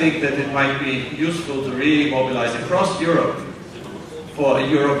 I think that it might be useful to really mobilize across Europe for a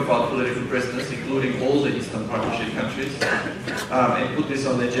Europe without political prisoners, including all the Eastern Partnership countries, and put this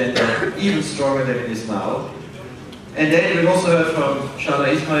on the agenda even stronger than it is now. And then we've also heard from Shahla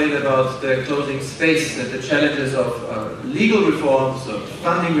Ismayil about the closing space and the challenges of legal reforms, of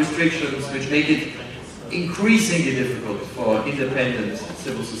funding restrictions, which make it increasingly difficult for independent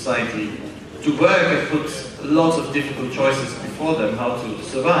civil society to work and put lots of difficult choices before them how to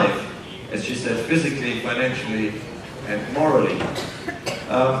survive, as she said, physically, financially, and morally.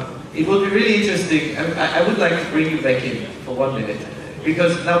 It would be really interesting, I would like to bring you back in for 1 minute,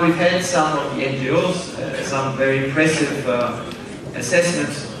 because now we've had some of the NGOs, some very impressive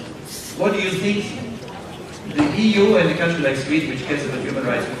assessments. What do you think the EU and a country like Sweden, which cares about human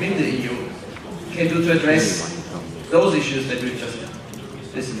rights within the EU, can do to address those issues that we've just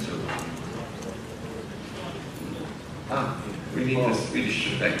listened to? We need the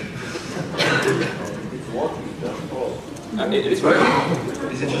Swedish back. It is working.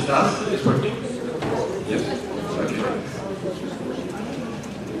 Is it just us? It's working. Yes. Okay.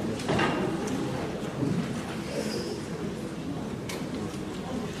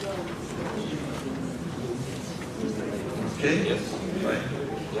 Okay? Yes. Right.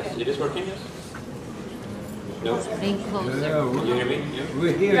 Yes, it is working, yes. No? Bring closer. Can you hear me? Yeah.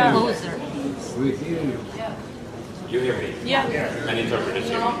 We hear you. Closer. We hear you. You hear me? Yeah. And interpreters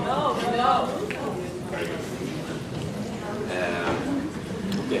hear me? No. Very good.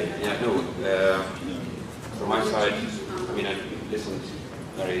 Okay, yeah, no. From my side, I mean, I listened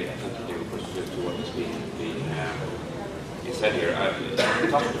very attentively, of course, to what has been said here. I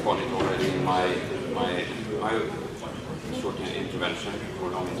touched upon it already in my short intervention, or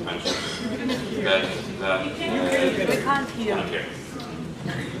long intervention, that We can't hear. cannot hear.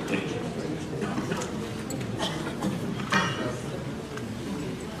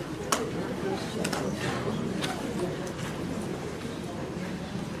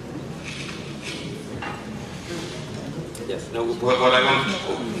 Yes. No. What I want.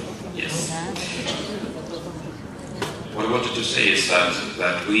 Yes. What I wanted to say is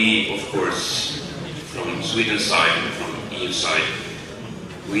that we, of course, from Sweden's side and from EU side,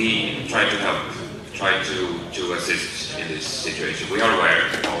 we try to help, try to assist in this situation. We are aware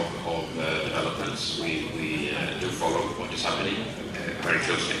of developments. We do follow what is happening very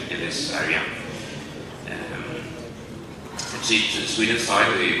closely in this area. From Sweden's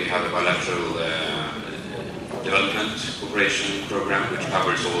side, we have a bilateral development cooperation program which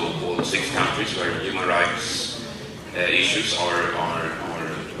covers all 6 countries where human rights issues are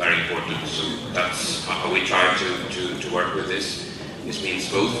very important. So that's how we try to work with this. This means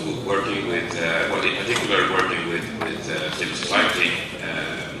both working with, well, in particular working with civil society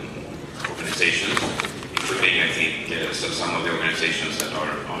organizations, including, I think, some of the organizations that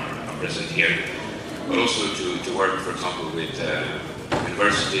are present here, but also to work, for example, with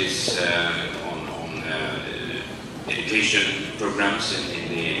universities on education programs in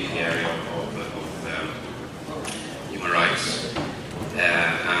the area of human rights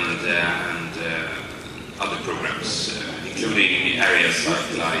and other programs, including areas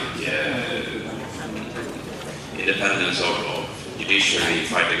like independence of judiciary,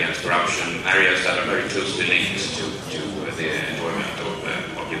 fight against corruption, areas that are very closely linked to the enjoyment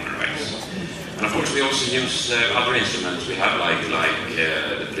of human rights. And of course we also use other instruments we have, like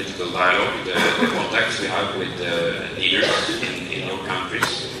the political dialogue, the contacts we have with leaders in your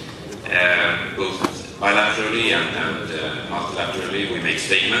countries, both bilaterally and multilaterally. We make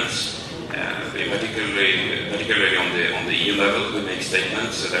statements. Particularly on the EU level, we make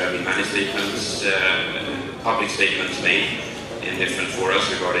statements. There have been many statements, public statements made in different forums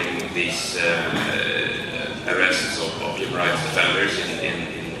regarding these arrests of human rights defenders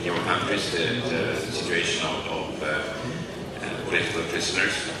in your countries, the situation of political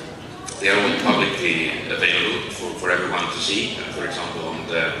prisoners. They are all publicly available for everyone to see. For example, on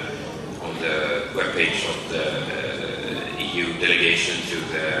the webpage of the EU delegation to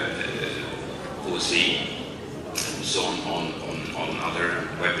the OSCE, so on other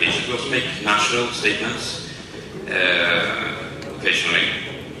web pages. We also make national statements occasionally,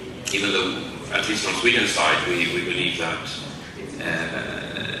 even though, at least from Sweden's side, we believe that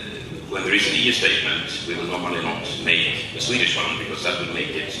when there is an EU statement, we will normally not make a Swedish one, because that would make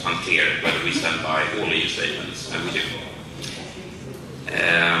it unclear whether we stand by all EU statements, and we do.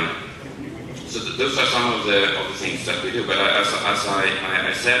 So those are some of the things that we do. But as I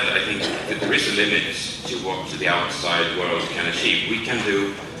said, I think that there is a limit to what the outside world can achieve. We can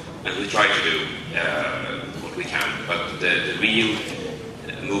do, and we try to do what we can. But the real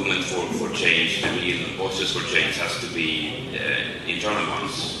movement for change, the real voices for change, has to be internal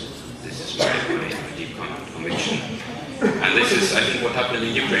ones. This is my deep conviction. And this is, I think, what happened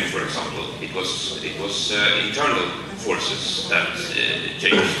in Ukraine, for example. It was internal forces that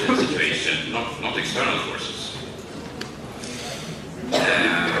changed the situation, not external forces.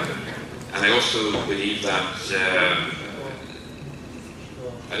 And I also believe that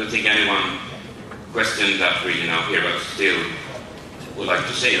I don't think anyone questioned that really now here, but still would like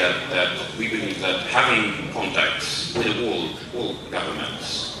to say that we believe that having contacts with all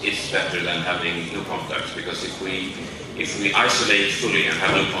governments is better than having no contacts, because if we isolate fully and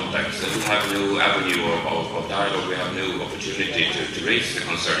have no contacts, then we have no avenue of dialogue, we have no opportunity to raise the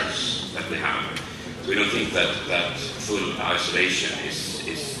concerns that we have. So we don't think that full isolation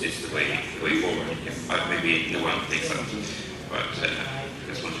is the way forward. Maybe no one thinks that, but I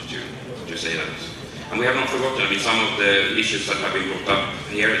just wanted to say that. And we have not forgotten, I mean, some of the issues that have been brought up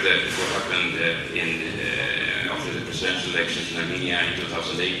here, what happened after the presidential elections in Armenia in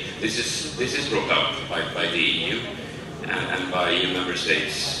 2008. This is brought up by the EU and by EU member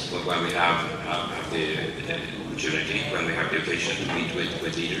states when we have the opportunity, when we have the occasion to meet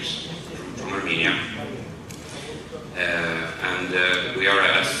with leaders from Armenia. And we are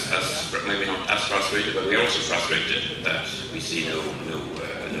maybe not as frustrated, but we are also frustrated that we see no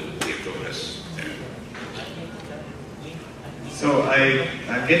clear progress there. So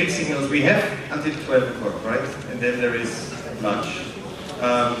I'm getting signals. We have until 12 o'clock, right? And then there is lunch.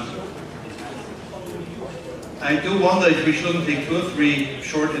 I do wonder if we shouldn't take 2 or 3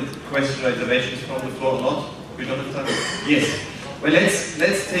 shortened question or interventions from the floor or not. We don't have time. Yes. Well,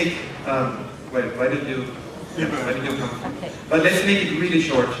 let's take. Well, why don't you? Yeah, why don't you come? Okay. But let's make it really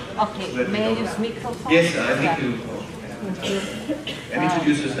short. Okay. So may I use microphone? Yes, I think you. And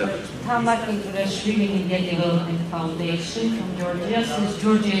introduce yourself. Tamak Ibrashvili Media Development Foundation from Georgia. Since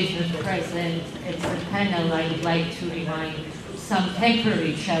Georgia is the present at the panel, I would like to remind some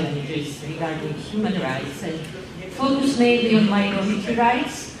temporary challenges regarding human rights and focus mainly on minority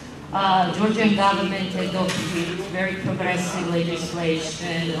rights. Georgian government adopted very progressive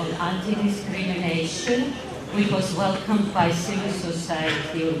legislation on anti-discrimination, which was welcomed by civil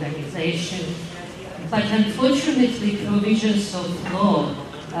society organizations. But unfortunately, provisions of law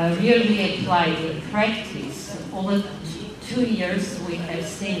rarely applied in practice. Over 2 years, we have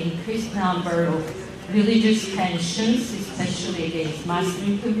seen increased number of religious tensions, especially against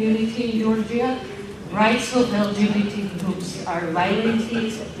Muslim community in Georgia. Rights of LGBT groups are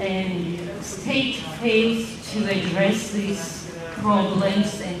violated, and state fails to address these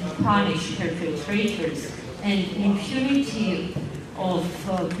problems and punish perpetrators. And impunity of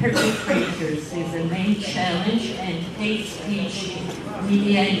perpetrators is a main challenge, and hate speech,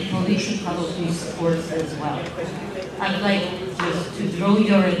 media and political discourse as well. I'd like just to draw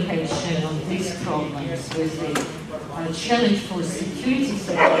your attention on these problems with the challenge for security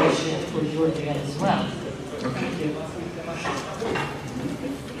situation for Georgia as well. Okay. Thank you.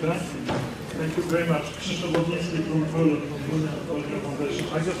 Thank you very much. Krzysztof Wodnicki from Poland, from Polish Foundation.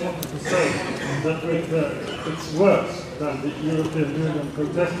 I just wanted to say that it's worse than the European Union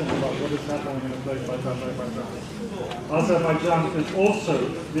protesting about what is happening in a place like Azerbaijan. Azerbaijan is also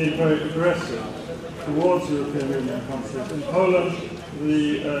being very aggressive towards European Union countries. In Poland,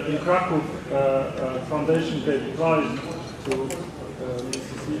 in Krakow Foundation gave prize to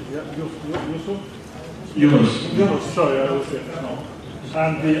Yunus, sorry, I was here. No.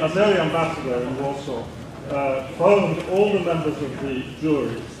 And the Azeri ambassador in Warsaw phoned all the members of the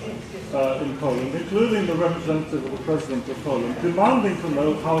jury in Poland, including the representative of the President of Poland, demanding to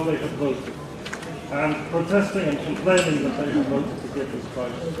know how they had voted, and protesting and complaining that they had voted to give this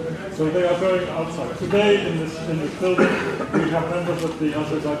prize. So they are going outside. Today in this building we have members of the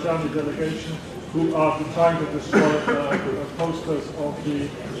Azerbaijani delegation who are trying to destroy posters of the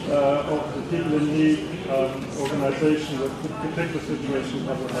People in Need organization that depict the situation in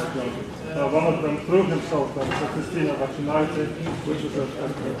Azerbaijan. One of them threw himself on Christina Vacinaite, which is a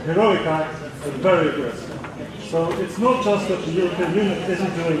heroic act, but very aggressive. So it's not just that the European Union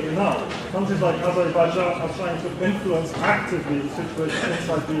isn't doing enough. Countries like Azerbaijan are trying to influence actively the situation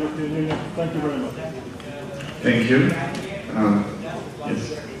inside the European Union. Thank you very much. Thank you.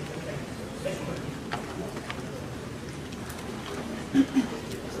 Yes.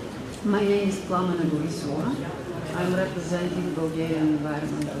 My name is Plamena Borisova. I'm representing Bulgarian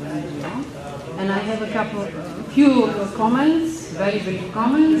Environmental NGO, and I have a few comments, very brief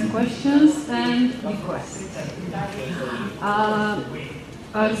comments, questions, and requests.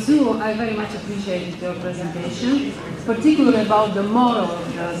 Artur, I very much appreciated your presentation, particularly about the moral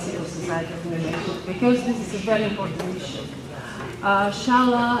of the civil society organization, because this is a very important issue.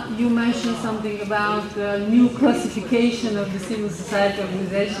 Shahla, you mentioned something about new classification of the civil society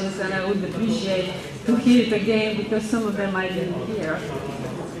organizations, and I would appreciate to hear it again because some of them I didn't hear.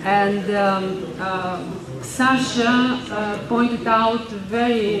 And Sasha pointed out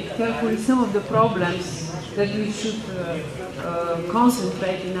very carefully some of the problems that we should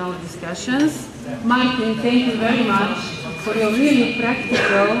concentrate in our discussions. Martin, thank you very much for your really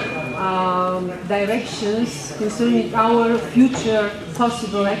practical directions concerning our future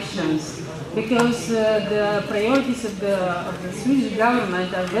possible actions, because the priorities of the Swedish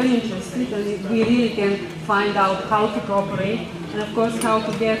government are very interesting, and we really can find out how to cooperate and of course how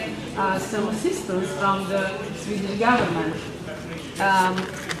to get some assistance from the Swedish government.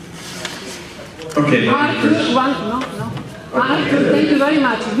 Okay. Artur, Artur, thank you very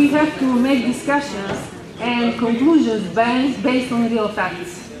much. We have to make discussions and conclusions based on real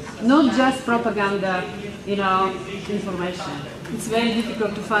facts, not just propaganda, information. It's very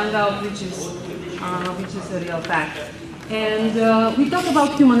difficult to find out which is a real fact. And we talk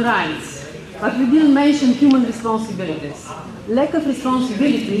about human rights, but we didn't mention human responsibilities. Lack of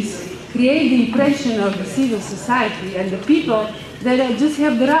responsibilities create the impression of the civil society and the people that just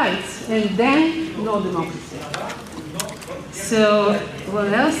have the rights, and then no democracy. So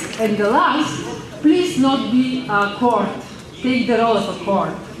what else? And the last, please not be a court. Take the role of a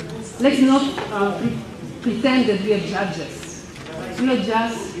court. Let's not pretend that we are judges. We are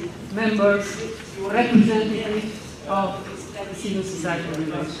just members, representatives of civil society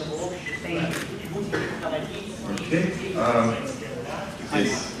organizations. Thank you. Okay.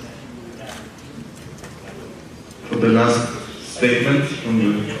 Yes. For the last statement from the...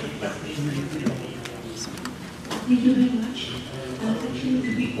 Thank you very much. Actually,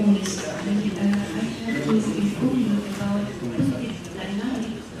 to be honest, I have to inform you about the positive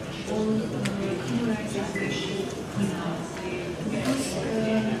dynamic on human rights situation now. Because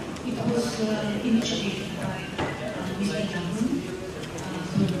it was initiated by Mr. Youngman,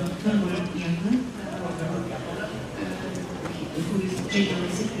 Herman Youngman, who is General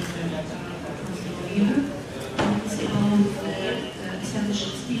Secretary of Europe. It's about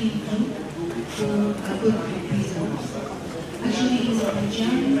establishing steering group for good prisoners. Actually, in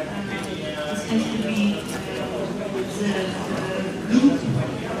Azerbaijan, this has to be the group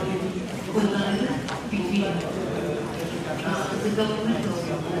collaborated between the government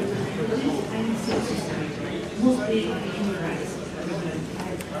and civil society, mostly human rights.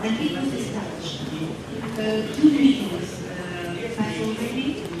 And it was established. 2 meetings passed already,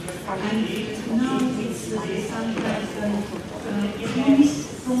 and now it's some kind of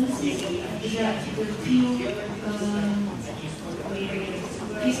promises that the few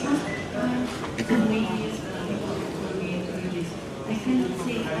Christmas and maybe I cannot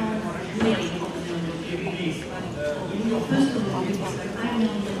say how many of them will be released, but first of all, I'm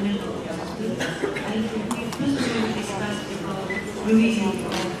not the member of the group, and we first of all discussed about releasing of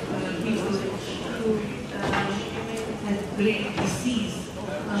people who had great disease,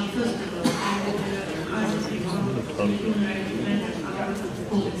 first of all, human rights matters are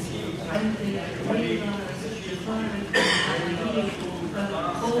policy. And we are such a far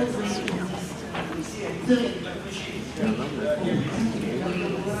always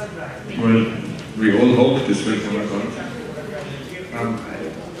Well, we all hope this will come about.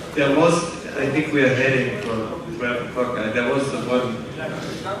 There was, I think we are heading for 12 o'clock. There was one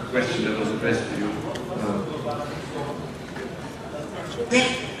question that was addressed to you.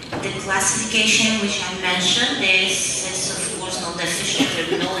 The classification which I mentioned is of course not the official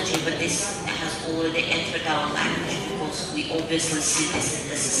terminology, but this has already entered our language because we obviously see this in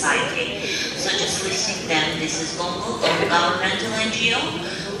the society. So just listing them, this is GONGO, governmental NGO,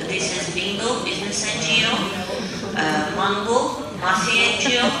 this is BINGO, business NGO, MANGO, Mafia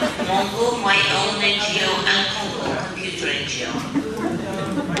NGO, MONGO, my own NGO, and CONGO, computer NGO.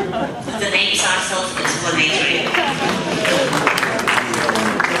 The names are self-explanatory.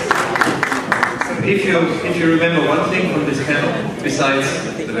 If you remember one thing from this panel, besides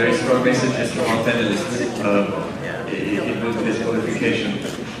the very strong messages from our panelists in this qualification,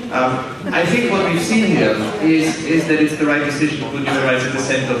 I think what we've seen here is that it's the right decision to put human rights at the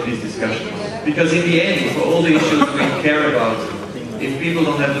center of these discussions. Because in the end, for all the issues we care about, if people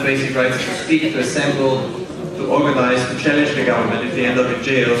don't have the basic rights to speak, to assemble, to organize, to challenge the government, if they end up in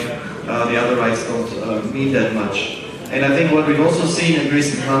jail, the other rights don't mean that much. And I think what we've also seen in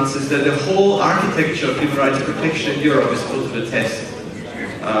recent months is that the whole architecture of human rights protection in Europe is put to the test.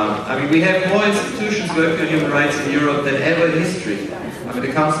 I mean, we have more institutions working on human rights in Europe than ever in history. I mean,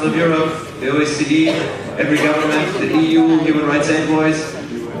 the Council of Europe, the OECD, every government, the EU, human rights envoys.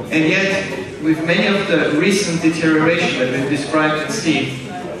 And yet, with many of the recent deterioration that we've described and seen,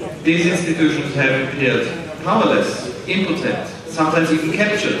 these institutions have appeared powerless, impotent, sometimes even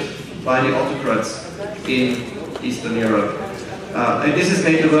captured by the autocrats in Eastern Europe. And this has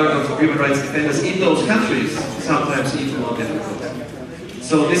made the work of human rights defenders in those countries sometimes even more difficult.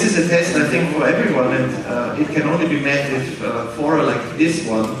 So this is a test, I think, for everyone, and it can only be met if fora like this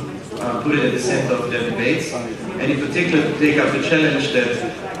one put it at the center of their debates, and in particular to take up the challenge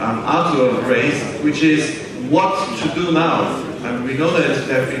that Artur raised, which is what to do now. And we know that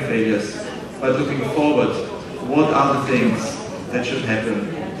there have been failures, but looking forward, what are the things that should happen,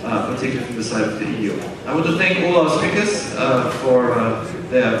 particularly from the side of the EU. I want to thank all our speakers for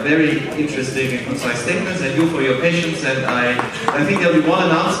their very interesting and concise statements, and you for your patience. And I think there'll be one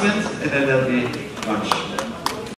announcement, and then there'll be lunch.